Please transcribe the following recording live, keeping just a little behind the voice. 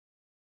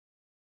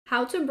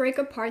How to break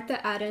apart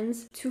the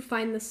addends to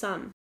find the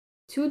sum.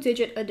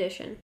 Two-digit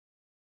addition.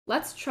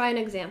 Let's try an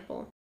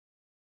example.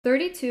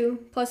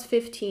 32 plus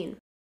 15.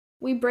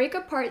 We break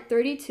apart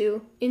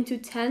 32 into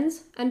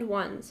tens and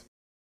ones.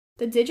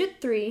 The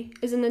digit 3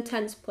 is in the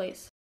tens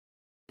place.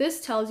 This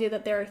tells you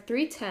that there are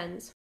 3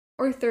 tens,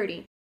 or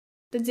 30.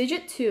 The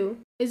digit 2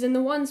 is in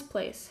the ones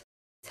place,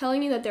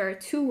 telling you that there are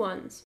 2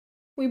 ones.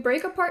 We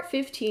break apart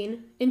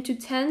 15 into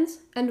tens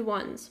and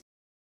ones.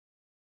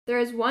 There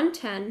is 1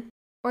 10,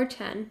 or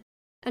 10,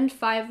 and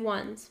 5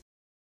 ones.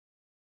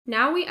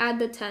 Now we add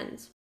the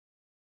tens.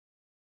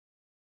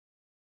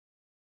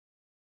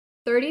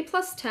 30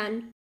 plus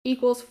 10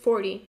 equals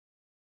 40.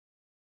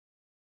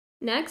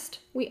 Next,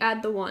 we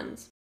add the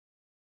ones.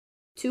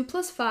 2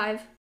 plus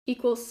 5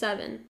 equals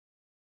 7.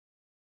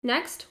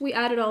 Next, we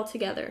add it all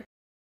together.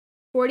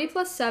 40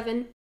 plus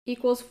 7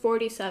 equals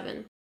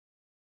 47.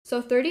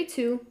 So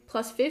 32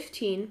 plus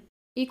 15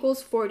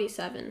 equals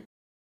 47.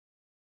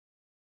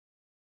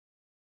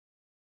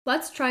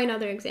 Let's try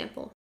another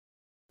example.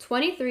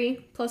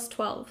 23 plus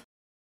 12.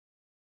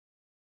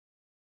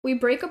 We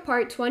break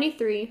apart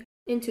 23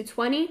 into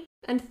 20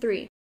 and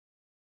 3.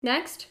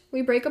 Next,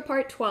 we break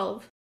apart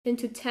 12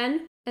 into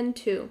 10 and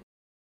 2.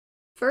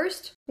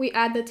 First, we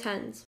add the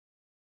tens.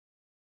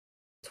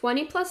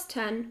 20 plus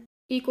 10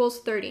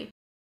 equals 30.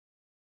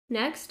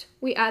 Next,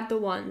 we add the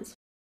ones.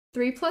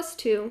 3 plus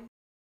 2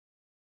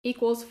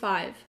 equals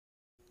 5.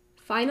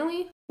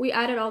 Finally, we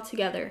add it all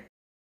together.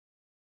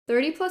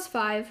 30 plus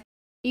 5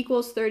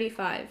 equals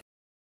 35.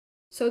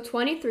 So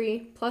 23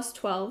 plus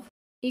 12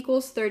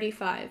 equals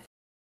 35.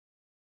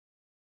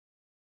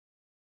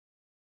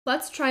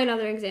 Let's try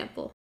another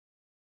example.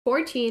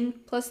 14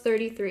 plus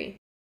 33.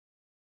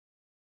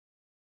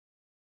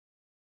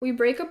 We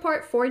break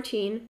apart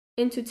 14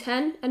 into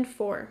 10 and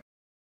 4.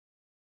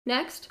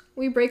 Next,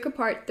 we break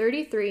apart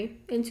 33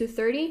 into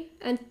 30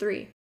 and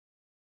 3.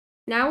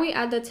 Now we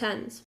add the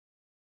tens.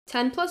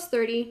 10 plus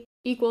 30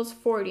 equals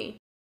 40.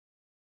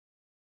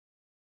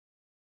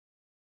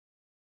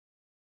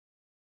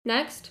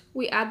 Next,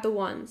 we add the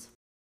ones.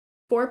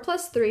 4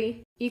 plus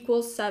 3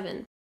 equals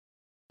 7.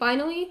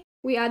 Finally,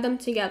 we add them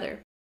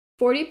together.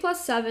 40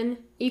 plus 7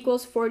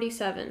 equals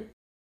 47.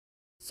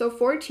 So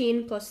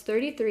 14 plus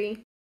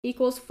 33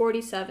 equals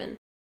 47.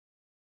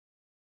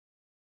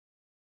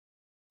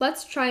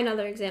 Let's try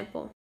another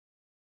example.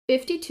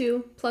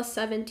 52 plus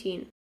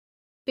 17.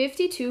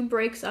 52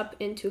 breaks up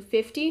into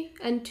 50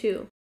 and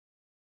 2.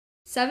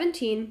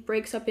 17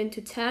 breaks up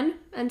into 10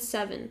 and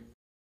 7.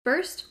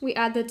 First, we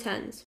add the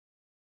tens.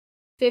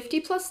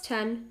 50 plus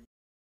 10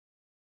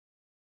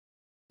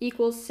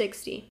 equals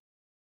 60.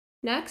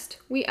 Next,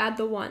 we add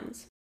the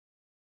ones.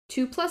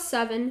 2 plus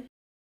 7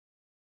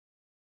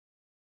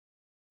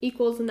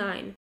 equals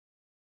 9.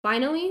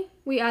 Finally,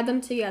 we add them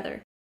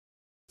together.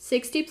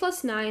 60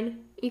 plus 9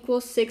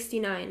 equals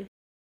 69.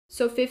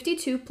 So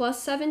 52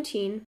 plus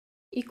 17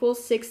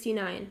 equals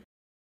 69.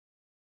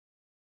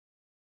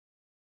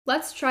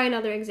 Let's try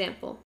another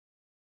example.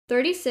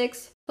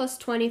 36 plus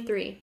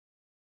 23.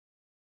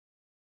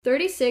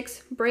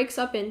 36 breaks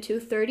up into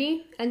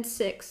 30 and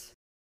 6.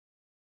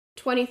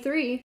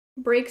 23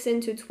 breaks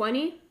into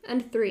 20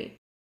 and 3.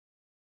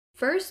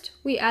 First,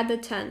 we add the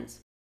tens.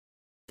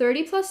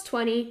 30 plus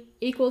 20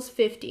 equals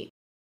 50.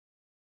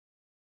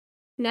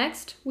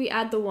 Next, we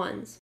add the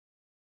ones.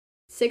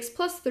 6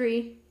 plus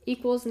 3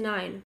 equals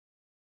 9.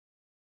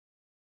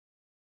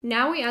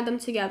 Now we add them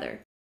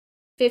together.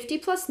 50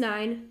 plus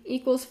 9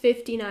 equals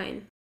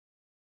 59.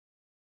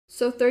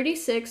 So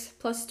 36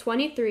 plus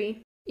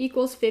 23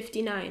 equals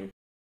 59.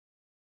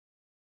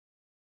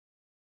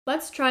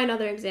 Let's try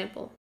another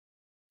example.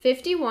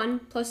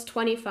 51 plus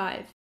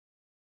 25.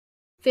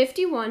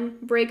 51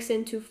 breaks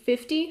into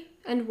 50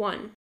 and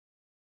 1.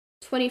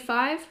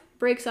 25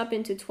 breaks up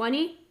into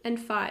 20 and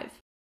 5.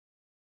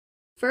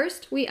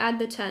 First, we add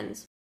the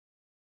tens.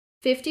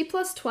 50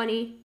 plus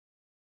 20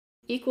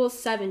 equals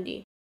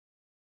 70.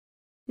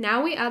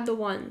 Now we add the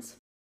ones.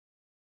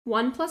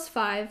 1 plus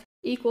 5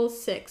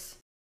 equals 6.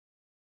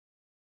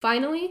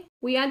 Finally,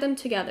 we add them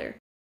together.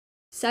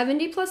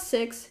 70 plus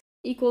 6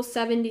 equals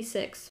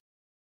 76.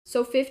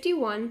 So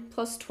 51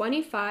 plus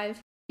 25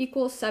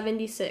 equals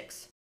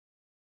 76.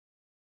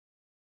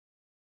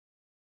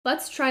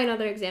 Let's try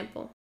another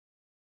example.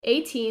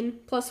 18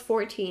 plus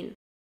 14.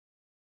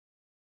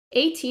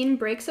 18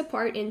 breaks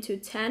apart into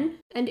 10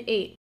 and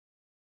 8.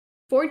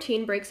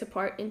 14 breaks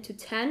apart into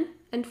 10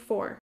 and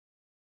 4.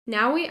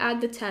 Now we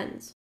add the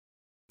tens.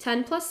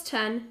 10 plus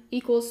 10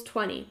 equals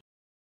 20.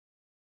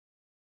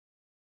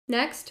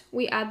 Next,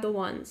 we add the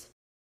ones.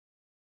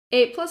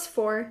 8 plus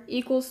 4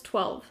 equals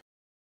 12.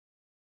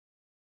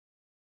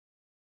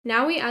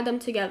 Now we add them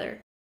together.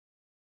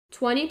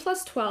 20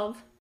 plus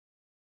 12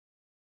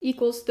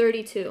 equals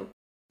 32.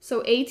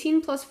 So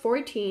 18 plus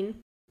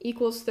 14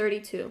 equals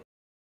 32.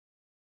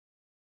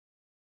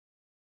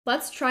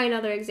 Let's try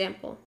another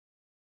example.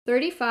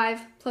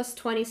 35 plus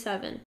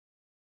 27.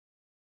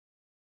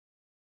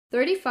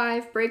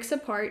 35 breaks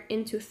apart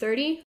into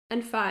 30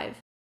 and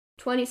 5.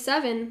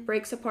 27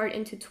 breaks apart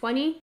into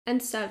 20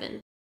 and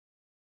 7.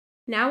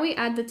 Now we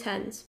add the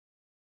tens.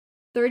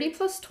 30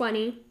 plus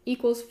 20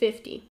 equals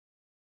 50.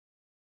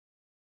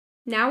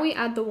 Now we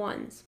add the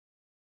ones.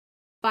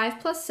 5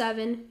 plus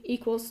 7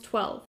 equals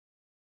 12.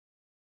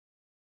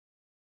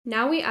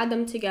 Now we add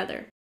them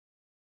together.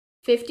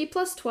 50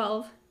 plus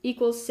 12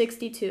 equals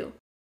 62.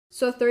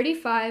 So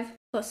 35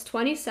 plus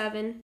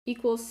 27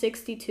 equals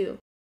 62.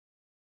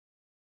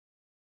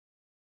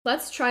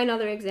 Let's try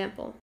another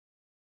example.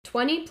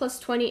 20 plus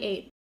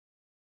 28.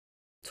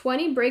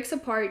 20 breaks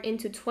apart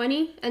into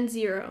 20 and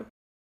 0.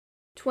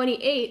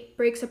 28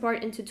 breaks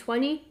apart into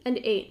 20 and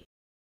 8.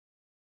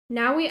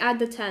 Now we add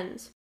the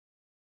tens.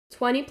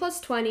 20 plus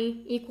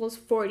 20 equals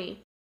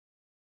 40.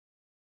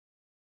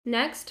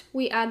 Next,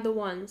 we add the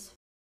ones.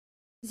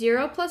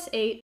 0 plus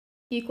 8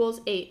 equals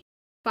 8.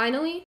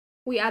 Finally,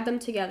 we add them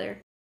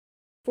together.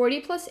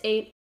 40 plus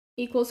 8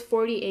 equals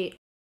 48.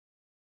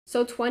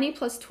 So 20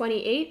 plus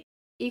 28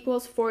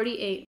 equals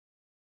 48.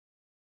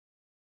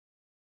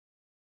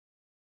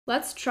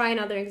 Let's try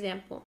another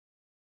example.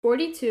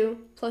 42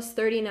 plus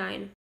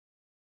 39.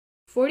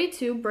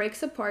 42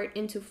 breaks apart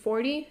into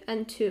 40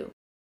 and 2.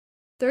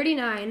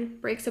 39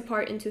 breaks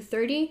apart into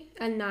 30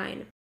 and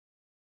 9.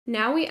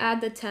 Now we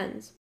add the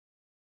tens.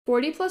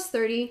 40 plus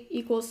 30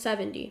 equals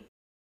 70.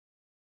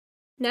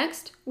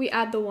 Next, we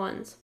add the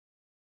ones.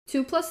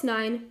 2 plus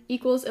 9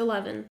 equals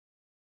 11.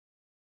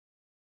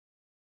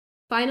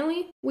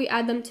 Finally, we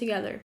add them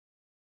together.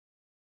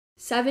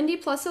 70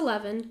 plus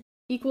 11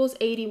 equals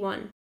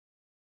 81.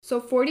 So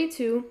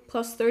 42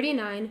 plus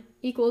 39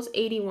 equals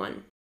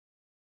 81.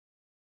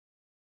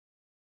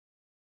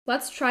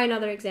 Let's try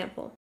another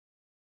example.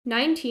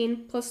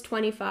 19 plus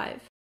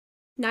 25.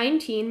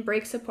 19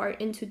 breaks apart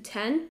into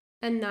 10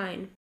 and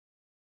 9.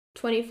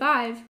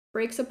 25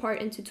 breaks apart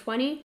into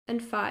 20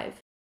 and 5.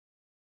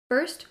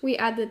 First, we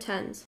add the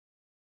tens.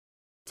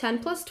 10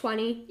 plus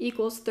 20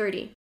 equals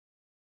 30.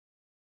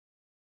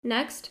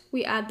 Next,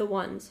 we add the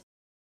ones.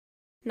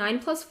 9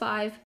 plus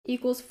 5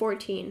 equals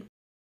 14.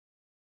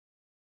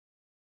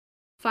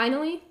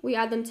 Finally, we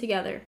add them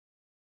together.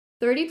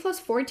 30 plus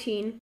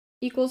 14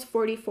 equals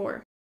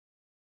 44.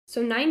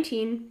 So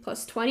 19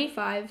 plus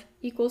 25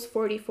 equals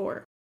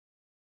 44.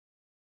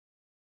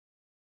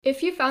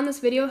 If you found this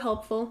video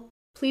helpful,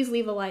 please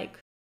leave a like.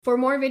 For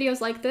more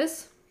videos like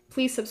this,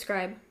 please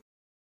subscribe.